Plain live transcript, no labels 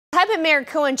Taipei Mayor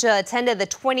Ko Wen-je attended the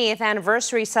 20th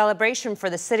anniversary celebration for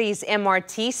the city's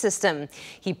MRT system.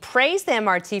 He praised the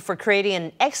MRT for creating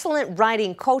an excellent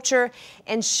riding culture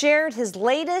and shared his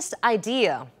latest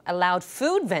idea, allowed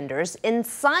food vendors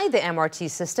inside the MRT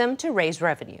system to raise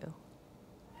revenue.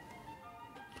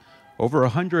 Over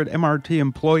 100 MRT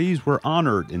employees were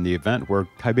honored in the event where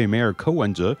Taipei Mayor Ko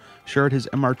Wen-je shared his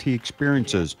MRT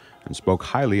experiences and spoke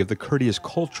highly of the courteous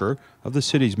culture of the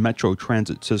city's metro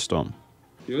transit system.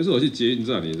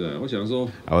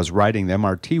 I was riding the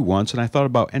MRT once and I thought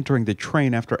about entering the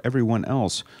train after everyone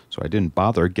else, so I didn't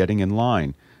bother getting in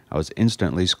line. I was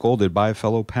instantly scolded by a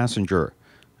fellow passenger.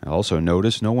 I also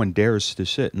noticed no one dares to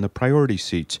sit in the priority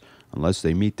seats unless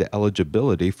they meet the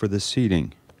eligibility for the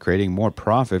seating. Creating more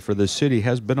profit for the city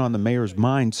has been on the mayor's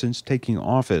mind since taking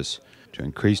office. To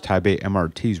increase Taipei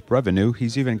MRT's revenue,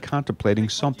 he's even contemplating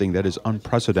something that is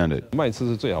unprecedented.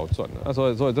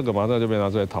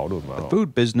 The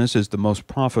food business is the most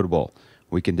profitable.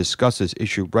 We can discuss this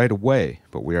issue right away,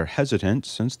 but we are hesitant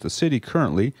since the city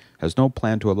currently has no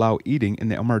plan to allow eating in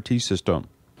the MRT system.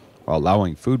 While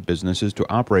allowing food businesses to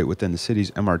operate within the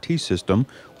city's MRT system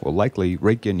will likely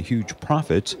rake in huge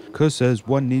profits, Ko says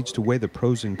one needs to weigh the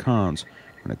pros and cons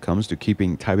when it comes to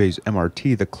keeping Taipei's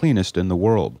MRT the cleanest in the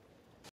world.